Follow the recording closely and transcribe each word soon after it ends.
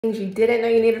Things you didn't know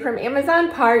you needed from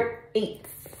Amazon, part 8.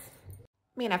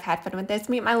 Man, I've had fun with this.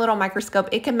 Meet my little microscope.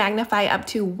 It can magnify up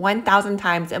to 1,000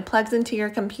 times. It plugs into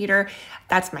your computer.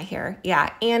 That's my hair.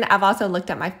 Yeah, and I've also looked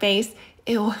at my face.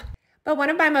 Ew. But one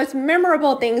of my most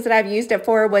memorable things that I've used it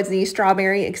for was the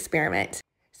strawberry experiment.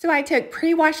 So I took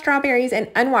pre-washed strawberries and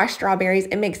unwashed strawberries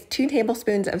and mixed 2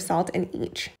 tablespoons of salt in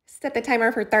each. Set the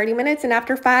timer for 30 minutes, and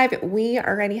after 5, we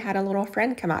already had a little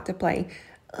friend come out to play.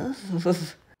 Ugh.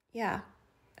 Yeah.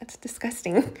 That's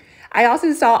disgusting. I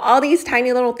also saw all these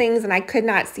tiny little things and I could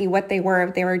not see what they were,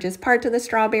 if they were just parts of the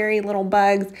strawberry, little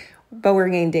bugs, but we're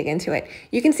going to dig into it.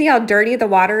 You can see how dirty the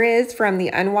water is from the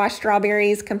unwashed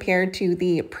strawberries compared to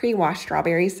the pre-washed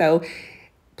strawberries, so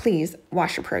please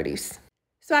wash your produce.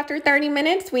 So after 30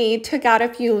 minutes, we took out a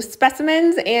few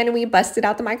specimens and we busted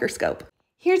out the microscope.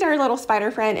 Here's our little spider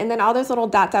friend, and then all those little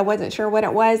dots, I wasn't sure what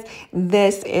it was.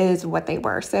 This is what they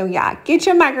were. So yeah, get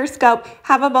your microscope,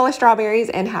 have a bowl of strawberries,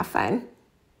 and have fun.